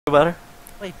better?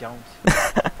 They don't.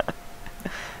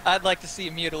 I'd like to see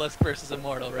Mutalisk versus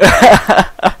Immortal, right?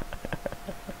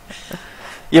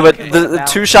 Yeah, but Okay. the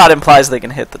two-shot implies they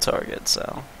can hit the target,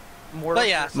 so But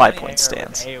yeah, my so point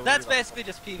stands. That's basically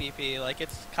just PvP. Like,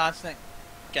 it's constant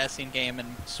guessing game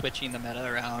and switching the meta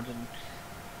around and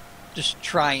just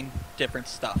trying different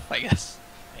stuff, I guess.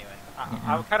 Anyway,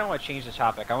 I kind of want to change the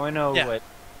topic. I want to know Yeah. what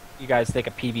you guys think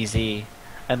of PvZ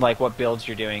and like what builds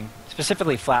you're doing.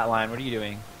 Specifically Flatline, what are you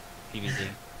doing PvZ?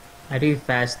 I do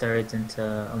fast thirds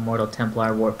into Immortal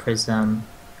Templar, Warp Prism,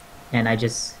 and I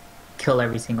just kill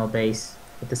every single base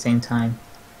at the same time.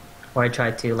 Or I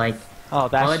try to, like, Oh,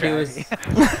 that's all I do is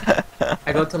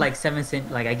I go to like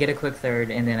I get a quick third,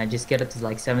 and then I just get up to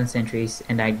like 7 sentries,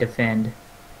 and I defend.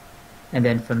 And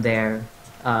then from there,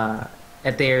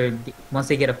 once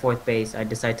they get a 4th base, I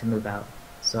decide to move out.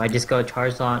 So I just go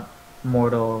charge lot,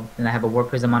 Mortal, and I have a Warp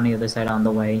Prism on the other side on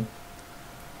the way.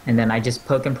 And then I just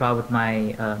poke and prod with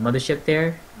my mothership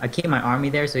there. I keep my army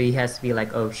there, so he has to be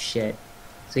like, oh shit.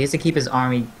 So he has to keep his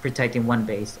army protecting one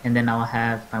base, and then I'll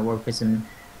have my Warp Prism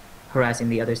harassing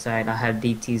the other side. I'll have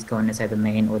DTs going inside the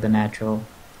main or the natural.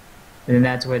 And then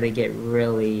that's where they get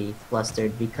really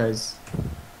flustered, because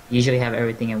you usually have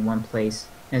everything in one place.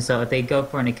 And so if they go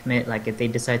for an commit, like if they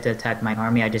decide to attack my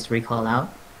army, I just recall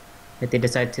out. If they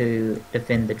decide to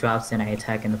defend the drops, then I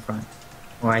attack in the front.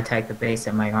 Or I attack the base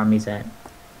that my army's at.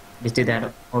 Just do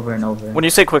that over and over. When you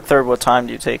say quick third, what time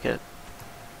do you take it?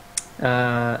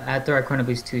 After I Chrono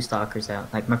Boost 2 Stalkers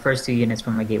out. Like my first 2 units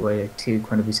from my Gateway are 2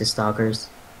 Chrono Boosted Stalkers.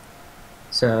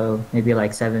 So maybe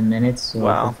like 7 minutes or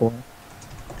Wow. before.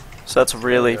 So that's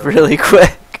really, really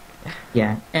quick.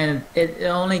 Yeah, and it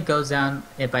only goes down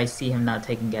if I see him not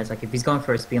taking gas. Like if he's going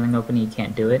for a Spieling opening, you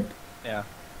can't do it. Yeah.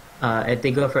 If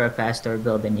they go for a fast start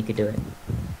build, then you could do it.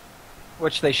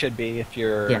 Which they should be if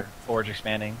you're Yeah. Forge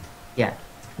expanding. Yeah.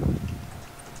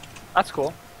 That's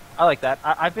cool. I like that.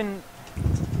 I've been...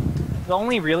 The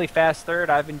only really fast third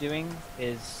I've been doing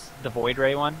is the Void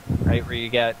Ray one, right? Where you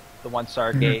get the 1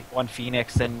 Stargate, 1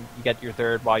 Phoenix, then you get your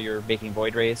third while you're making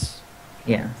Void Rays.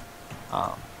 Yeah.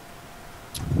 Um,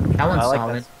 That one's I like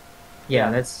solid. that. Yeah,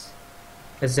 Yeah.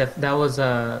 that was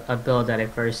a build that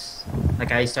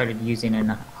I started using in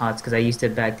HOTS, because I used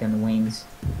it back in Wings.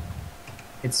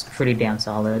 It's pretty damn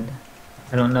solid.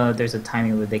 I don't know if there's a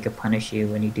timing where they could punish you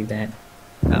when you do that.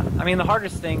 Yeah. I mean, the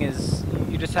hardest thing is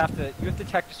you have to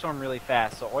tech the storm really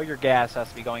fast, so all your gas has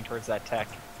to be going towards that tech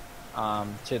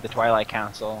to the Twilight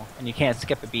Council, and you can't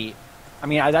skip a beat. I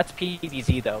mean, that's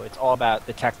PvZ though. It's all about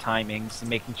the tech timings and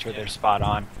making sure they're spot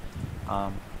on.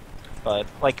 But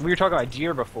like we were talking about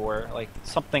Deer before, like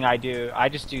something I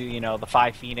just do the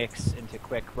 5 Phoenix into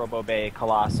quick Robo Bay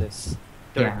Colossus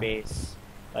third Yeah. base.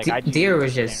 Like Deer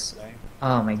was just,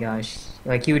 oh my gosh.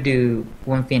 Like he would do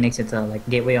 1 Phoenix into like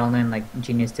Gateway All In like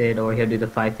Genius did, or he'll do the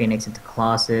 5 Phoenix into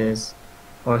Colossus,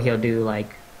 or he'll do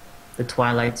like the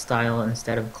Twilight style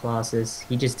instead of Colossus.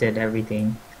 He just did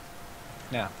everything.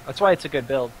 Yeah, that's why it's a good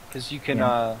build, because you can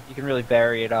really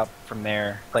vary it up from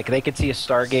there. Like they could see a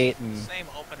Stargate and Same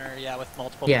opener, yeah, with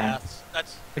multiple Yeah. paths.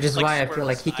 That's Which is like why I feel Squirtle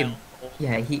like he could,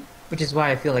 style. which is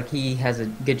why I feel like he has a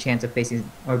good chance of facing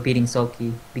or beating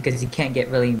Sulky, because he can't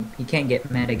get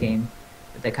meta game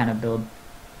with that kind of build.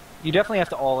 you definitely have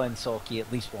to all in Sulky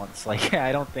at least once. Like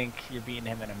I don't think you're beating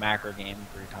him in a macro game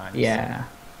 3 times. Yeah.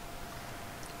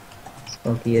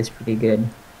 Sulky is pretty good.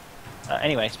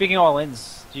 Anyway, speaking of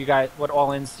all-ins, what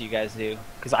all-ins do you guys do?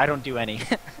 Because I don't do any.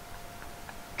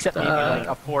 Except maybe like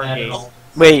a 4 I gate. don't know.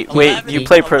 Wait, you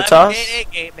play 11 Protoss? gate,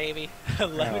 8 gate, baby.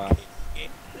 11 wow. gate.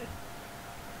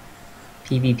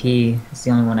 PvP is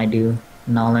the only one I do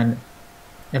an all-in,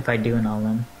 if I do an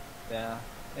all-in. Yeah,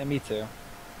 me too.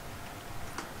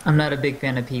 I'm not a big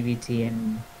fan of PvT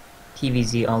and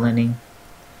PvZ all-inning.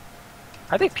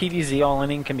 I think PvZ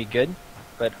all-inning can be good,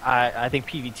 but I think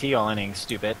PvT all-inning is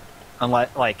stupid.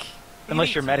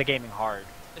 Unless you're metagaming hard.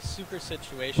 It's super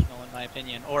situational in my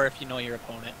opinion, or if you know your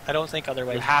opponent. I don't think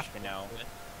otherwise You have to should know. do it.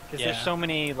 Because there's so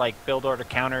many build order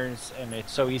counters, and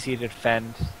it's so easy to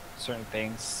defend certain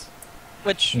things.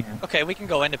 Which, Yeah. okay, we can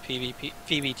go into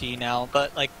PvT now,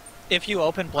 but like, if you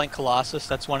open Blank Colossus,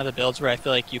 that's one of the builds where I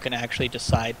feel like you can actually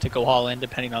decide to go all in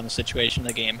depending on the situation of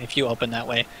the game, if you open that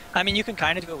way. I mean, you can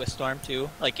kind of do it with Storm too,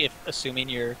 like if, assuming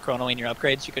you're chronoing your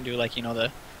upgrades, you can do like,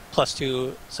 the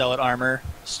 +2 Zealot Armor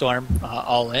Storm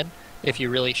all in, if you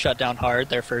really shut down hard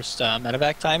their first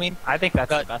medevac timing. I think that's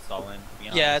But- the best all-in, to be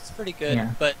honest. Yeah, it's pretty good, Yeah.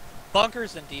 but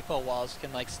bunkers and depot walls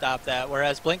can stop that,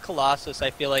 whereas Blink Colossus,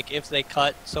 I feel like if they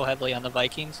cut so heavily on the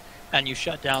Vikings and you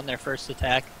shut down their first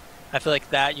attack, I feel like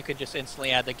that you could just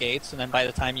instantly add the gates, and then by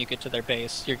the time you get to their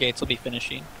base, your gates will be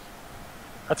finishing.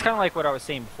 That's kind of like what I was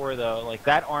saying before, though. Like,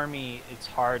 that army, it's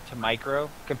hard to micro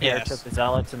compared Yes. to the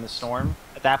Zealots and the Storm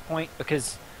at that point,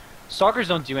 because Stalkers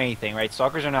don't do anything, right?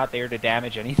 Stalkers are not there to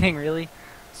damage anything, really.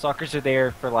 Stalkers are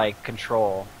there for, like,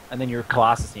 control, and then your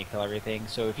Colossus need to kill everything.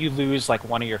 So if you lose, like,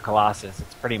 one of your Colossus,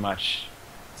 it's pretty much,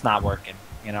 it's not working,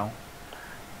 you know?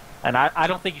 And I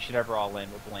don't think you should ever all in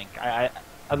with Blink,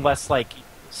 unless, like,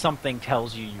 something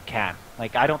tells you you can.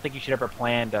 Like, I don't think you should ever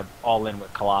plan to all in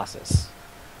with Colossus.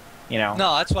 You know?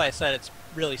 No, that's why I said it's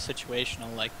really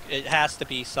situational. Like, it has to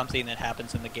be something that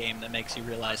happens in the game that makes you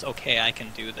realize, okay, I can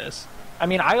do this. I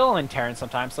mean, I all in Terran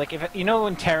sometimes. Like, if you know,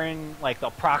 in Terran, like,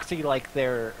 they'll proxy, like,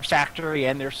 their factory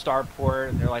and their starport,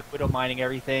 and they're, like, widow mining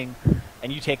everything,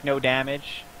 and you take no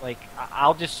damage. Like,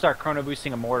 I'll just start chrono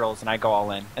boosting Immortals, and I go all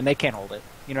in, and they can't hold it.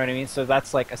 You know what I mean? So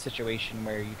that's, like, a situation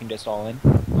where you can just all in.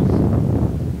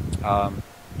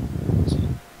 So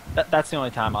that's the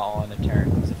only time I'll all in a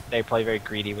Terran, is if they play very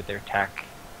greedy with their tech.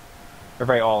 They're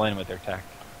very all in with their tech,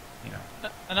 you know.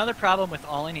 Another problem with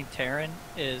all-in Terran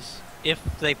is if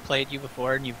they played you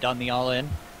before and you've done the all-in,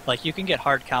 like, you can get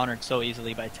hard countered so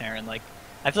easily by Terran. Like,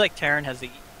 I feel like Terran has the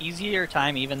easier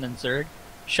time even than Zerg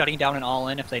shutting down an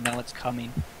all-in if they know it's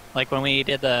coming. Like, when we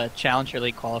did the Challenger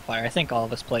League qualifier, I think all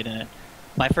of us played in it.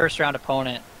 My first round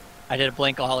opponent, I did a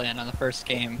blink all-in on the first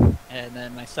game, and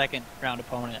then my second round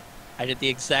opponent, I did the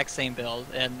exact same build,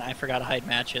 and I forgot to hide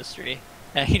match history.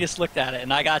 And he just looked at it,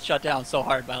 and I got shut down so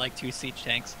hard by, like, 2 siege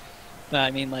tanks. I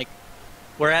mean, like,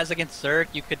 whereas against Zerg,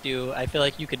 you could do, I feel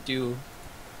like you could do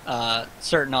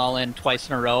certain all-in twice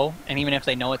in a row, and even if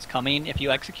they know it's coming, if you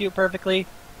execute perfectly,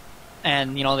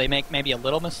 and, you know, they make maybe a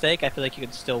little mistake, I feel like you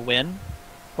could still win.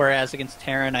 Whereas against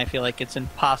Terran, I feel like it's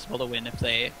impossible to win if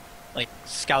they, like,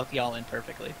 scout the all-in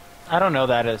perfectly. I don't know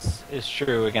that is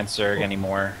true against Zerg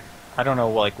anymore. I don't know,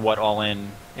 like, what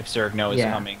all-in, if Zerg knows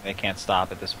Yeah. coming, they can't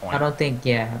stop at this point. I don't think,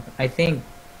 yeah. I think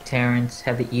Terrans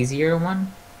have the easier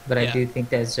one, but I Yeah. do think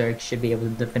that Zerg should be able to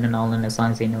defend an all-in as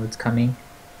long as they know it's coming.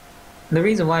 And the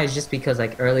reason why is just because,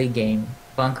 like, early game,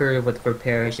 Bunker with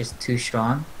Repair is just too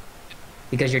strong.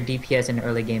 Because your DPS in the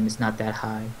early game is not that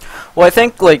high. Well, I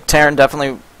think like Terran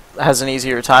definitely has an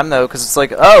easier time though, because it's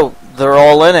like, oh, they're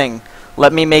all inning.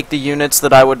 Let me make the units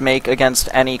that I would make against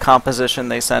any composition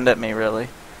they send at me. Really,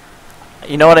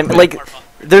 you know what I mean? Like,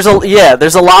 there's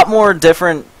a lot more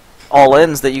different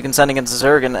all-ins that you can send against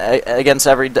Zerg, and against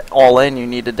every all-in, you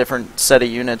need a different set of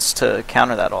units to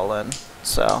counter that all-in.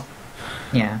 So,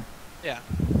 Yeah. Yeah.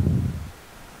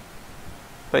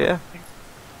 but yeah.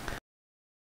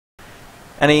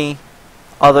 Any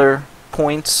other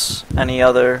points? Any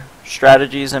other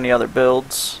strategies? Any other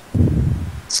builds?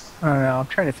 I don't know. I'm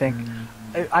trying to think.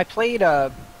 I played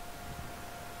a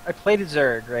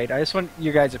Zerg, right? I just want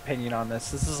your guys' opinion on this.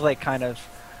 This is like kind of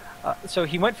so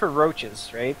he went for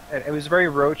roaches, right? And it was very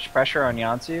roach pressure on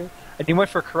Yansu, and he went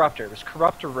for corruptor. It was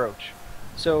corrupt or roach.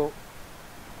 So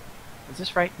is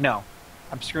this right? No,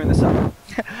 I'm screwing this up.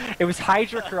 It was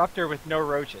Hydra corruptor with no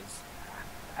roaches,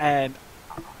 and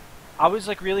I was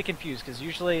like really confused because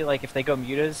usually like if they go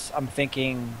mutas, I'm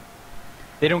thinking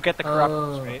they don't get the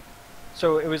corruptors, Oh. right?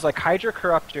 So it was like Hydra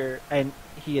corruptor, and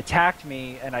he attacked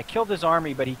me, and I killed his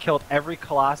army, but he killed every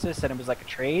Colossus, and it was like a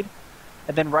trade.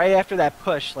 And then right after that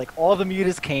push, like all the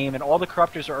mutas came, and all the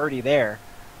corruptors were already there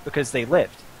because they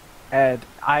lived. And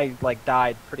I like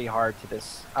died pretty hard to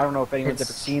this. I don't know if anyone's It's-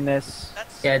 ever seen this.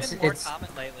 That's Yeah, been more it's- common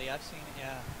lately. I've seen it,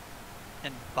 yeah.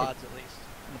 In VODs, at least.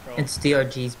 In the pro. It's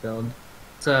DRG's build.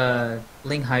 It's a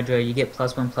Link Hydra, you get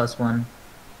 +1/+1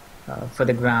 for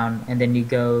the ground, and then you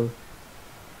go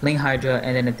Link Hydra,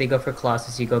 and then if they go for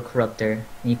Colossus, you go Corruptor.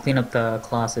 And you clean up the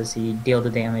Colossus, you deal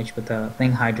the damage with the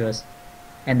Link Hydras,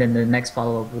 and then the next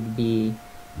follow-up would be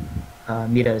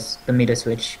Mutas, the Muta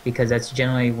switch, because that's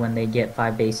generally when they get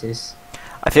 5 bases.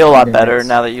 I feel a lot Then better that's-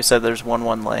 now that you said there's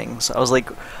 1/1 lings. I was like,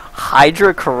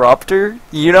 Hydra Corruptor?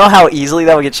 You know how easily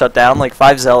that would get shut down? Like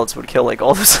 5 Zealots would kill like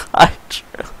all those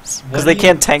Hydras. Because they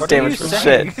can't tank what are damage you for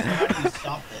saying? shit. How do you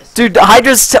stop this? Dude,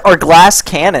 Hydras are glass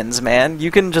cannons, man.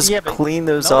 You can just Yeah, but clean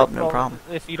those No, up, no well, problem.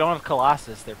 If you don't have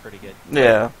Colossus, they're pretty good.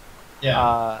 Yeah.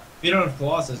 Yeah. If you don't have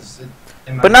Colossus, it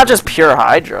might But not be- just pure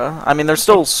Hydra. I mean, they're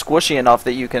still squishy enough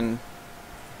that you can...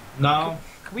 No.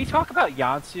 Can we talk about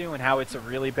Yansu and how it's a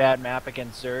really bad map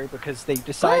against Zerg because they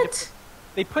decided What?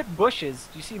 they put bushes.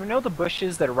 Do you know the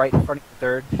bushes that are right in front of the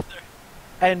third,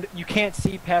 and you can't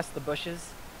see past the bushes?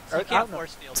 So you I can't don't know.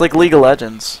 force field. It's like League of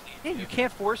Legends. Yeah, you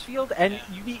can't force field, and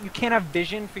you can't have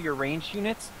vision for your ranged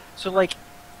units. So like,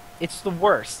 it's the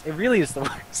worst. It really is the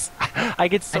worst. I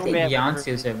get so I think mad. whenever- Yansu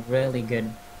is a really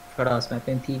good Protoss map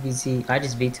in PvZ. I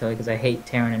just veto it because I hate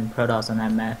Terran and Protoss on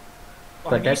that map.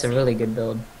 Well, But have you that's a seen- really good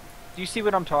build. Do you see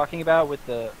what I'm talking about with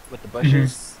the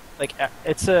bushes? Like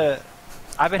it's a.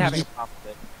 I've been having a problem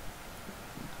with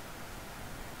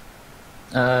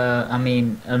it. I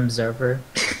mean, observer.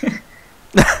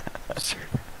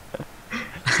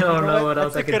 I don't know what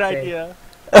else I That's a could good say. idea.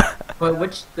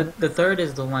 But the third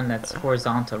is the one that's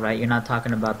horizontal, right? You're not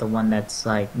talking about the one that's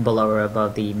like below or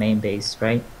above the main base,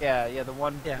 right? Yeah, the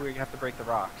one Yeah. where you have to break the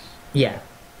rocks. Yeah,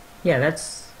 yeah.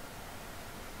 That's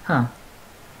huh.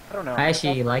 I don't know. I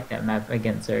actually like that map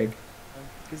against Zerg.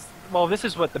 Well, this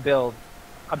is what the build.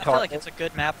 I'm I feel talking. like it's a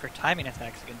good map for timing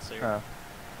attacks against Zerg.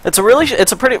 It's a really,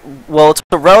 it's a pretty, well, it's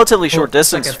a relatively short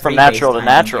it's like distance a from 3 natural base to timing,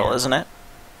 natural, yeah. isn't it?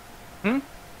 Hmm?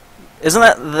 Isn't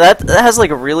that has like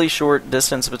a really short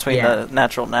distance between Yeah. the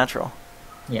natural and natural?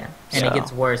 Yeah, and it So-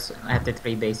 gets worse after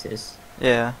 3 bases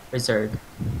Yeah. for Zerg,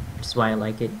 which is why I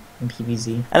like it in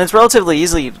PvZ. And it's relatively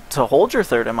easy to hold your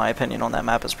third, in my opinion, on that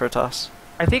map as Protoss.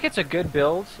 I think it's a good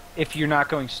build if you're not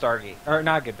going Stargate, or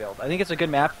not a good build. I think it's a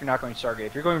good map if you're not going Stargate.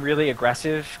 If you're going really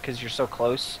aggressive because you're so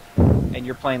close and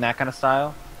you're playing that kind of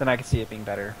style, then I can see it being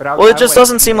better. But Well, it just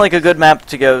doesn't seem like a good map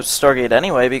to go Stargate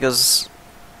anyway, because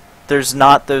there's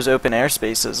not those open air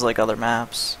spaces like other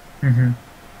maps. Mm-hmm.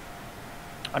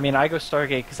 I mean, I go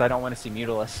Stargate because I don't want to see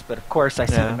Mutalists, but of course I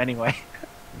see Yeah. them anyway.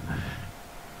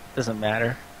 Doesn't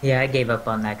matter. Yeah, I gave up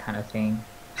on that kind of thing.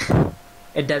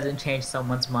 It doesn't change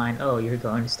someone's mind. Oh, you're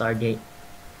going to Stargate.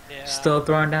 Yeah. Still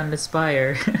throwing down the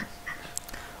Spire.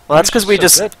 Well, that's because we So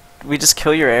just good.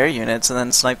 kill your air units and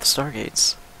then snipe the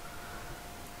Stargates.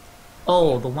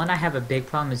 Oh, the one I have a big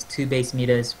problem is 2 base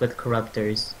metas with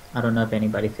corruptors. I don't know if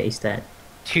anybody faced that.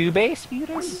 2 base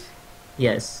Mutas?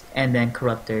 Yes, and then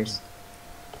corruptors.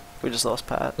 We just lost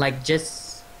Pat. Like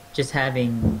just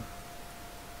having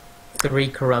 3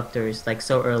 corruptors like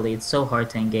so early, it's so hard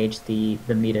to engage the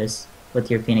metas with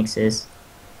your phoenixes.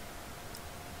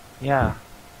 Yeah.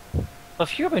 Well,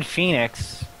 if you open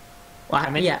Phoenix, Well, I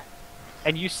mean- yeah,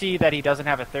 and you see that he doesn't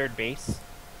have a third base,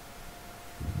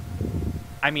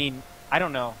 I mean, I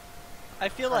don't know. I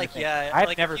feel Trying to like think. yeah, I've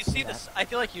like never if you seen see that. this, I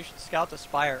feel like you should scout the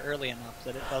Spire early enough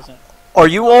that it doesn't. Are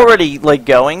you already like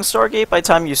going Stargate by the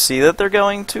time you see that they're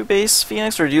going to base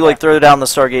Phoenix, or do you like throw down the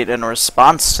Stargate in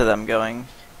response to them going?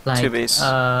 like 2 base.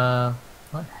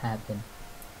 what happened?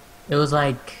 It was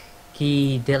like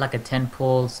he did like a 10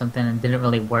 pull something and didn't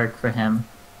really work for him,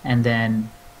 and then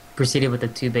proceeded with the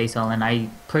 2 base all in. I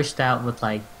pushed out with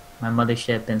like my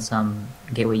mothership and some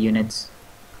gateway units,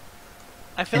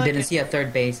 I feel and like didn't see a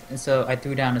 3rd base, and so I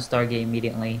threw down a Stargate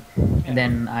immediately, and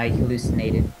then I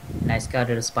hallucinated and I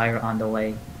scouted a Spire on the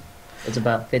way. It's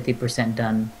about 50%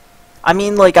 done. I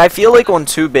mean, like, I feel like on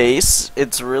 2 base,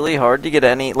 it's really hard to get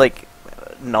any like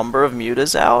number of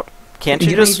mutas out. Can't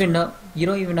you don't just? even know. You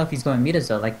don't even know if he's going metas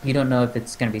though. Like you don't know if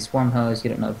it's gonna be swarm host.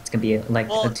 You don't know if it's gonna be like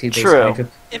Well, a 2 base true. Hydra.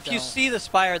 if you see the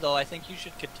Spire though, I think you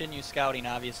should continue scouting,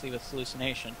 obviously with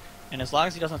hallucination. And as long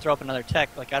as he doesn't throw up another tech,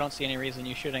 like I don't see any reason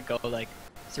you shouldn't go like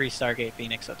 3 Stargate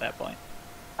Phoenix at that point.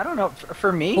 I don't know.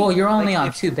 For me, Well, you're only like, on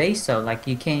if- 2 base, so like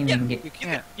you can't Yeah, even get.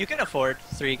 you can afford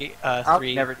 3 I'll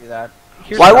 3. never do that.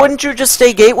 Here's Why what- wouldn't you just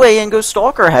stay Gateway and go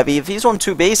Stalker heavy? If he's on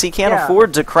 2 base, he can't Yeah.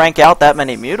 afford to crank out that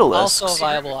many mutalisks. Also a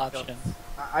viable option.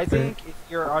 I think if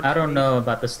you're on. I don't know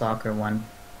about the Stalker one,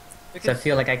 because I Because,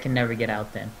 feel like I can never get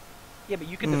out then. yeah, but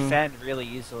you can Mm. defend really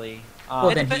easily. Well,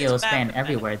 It then depends he'll map span dependent.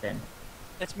 everywhere then.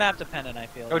 It's map dependent, I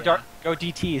feel. Go yeah. dark. Go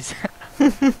DTS.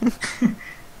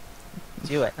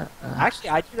 Do it. Actually,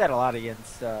 I do that a lot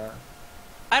against.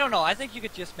 I don't know. I think you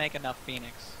could just make enough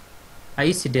Phoenix. I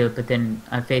used to do it, but then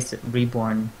I faced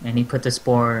Reborn, and he put the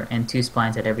Spore and 2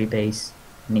 spines at every base,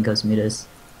 and he goes mutas.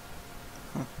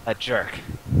 A jerk.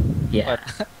 Yeah.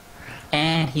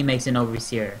 And he makes an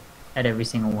Overseer at every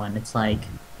single one. It's like,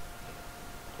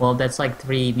 well, that's like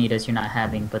 3 metas you're not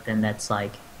having, but then that's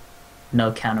like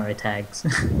no counterattacks.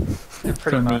 Pretty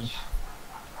For me. much.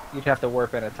 You'd have to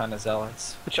warp in a ton of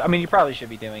zealots, which I mean you probably should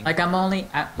be doing. Like I'm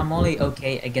only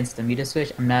okay against the muta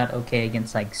switch. I'm not okay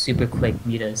against like super quick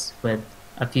mutas with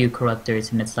a few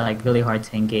corruptors, and it's like really hard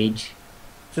to engage.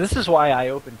 So this is why I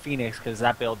opened Phoenix, because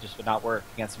that build just would not work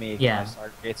against me if Yeah. I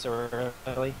start gates so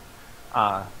early.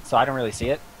 So I don't really see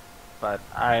it, but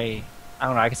I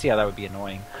don't know. I can see how that would be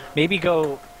annoying. Maybe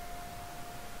go.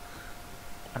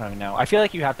 I don't even know. I feel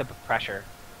like you have to put pressure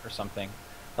or something.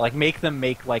 Like make them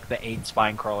make like the 8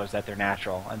 spine crawlers that they're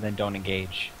natural, and then don't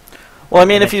engage. Well, I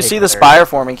mean, And if then you take see the the third. Spire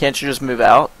forming, can't you just move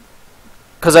out?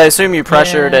 Because I assume you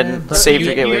pressured and but saved he-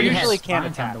 your he gateway. already units. usually has can't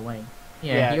spines attack. on the way.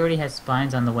 Yeah, Yeah. he already has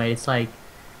spines on the way. It's like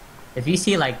if you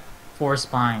see like 4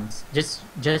 spines, just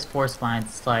 4 spines,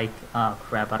 it's like, oh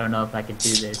crap, I don't know if I could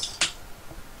do this.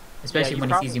 Especially you when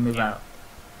he sees you probably move can't. out,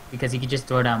 because he could just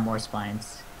throw down more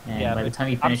spines, and Yeah, by the but time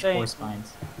you I'm finish 4 saying-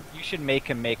 spines, You you should make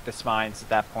him make the spines at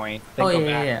that point. Then Oh go yeah, back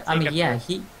yeah, yeah. and I take mean, him yeah, to-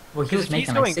 he Because was if he's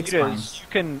making going like 6 mutas,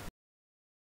 spines.